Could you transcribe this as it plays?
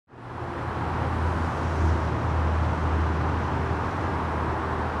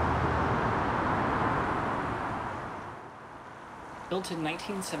Built in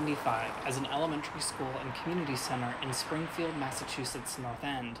 1975 as an elementary school and community center in Springfield, Massachusetts' North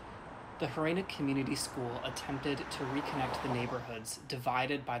End, the Gerena Community School attempted to reconnect the neighborhoods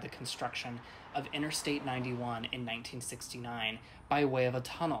divided by the construction of Interstate 91 in 1969 by way of a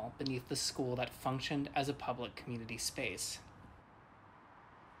tunnel beneath the school that functioned as a public community space.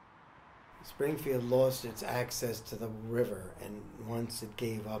 Springfield lost its access to the river, and once it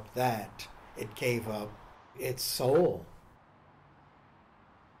gave up that, it gave up its soul.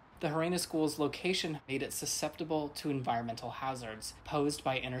 The Gerena School's location made it susceptible to environmental hazards posed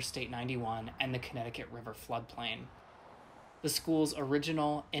by Interstate 91 and the Connecticut River floodplain. The school's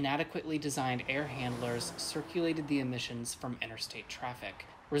original, inadequately designed air handlers circulated the emissions from interstate traffic,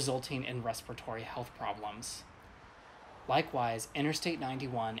 resulting in respiratory health problems. Likewise, Interstate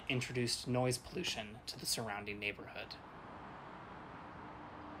 91 introduced noise pollution to the surrounding neighborhood.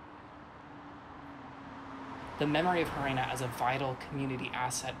 The memory of Gerena as a vital community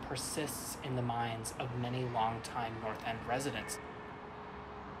asset persists in the minds of many longtime North End residents.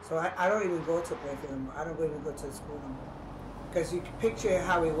 So I don't even go to Playfield anymore. I don't even go to the school anymore. Because you can picture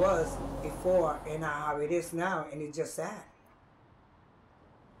how it was before and how it is now, and it's just sad.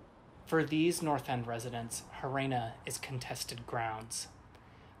 For these North End residents, Gerena is contested grounds.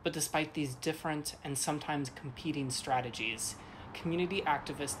 But despite these different and sometimes competing strategies, community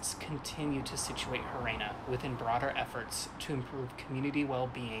activists continue to situate Gerena within broader efforts to improve community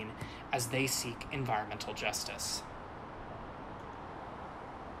well-being as they seek environmental justice.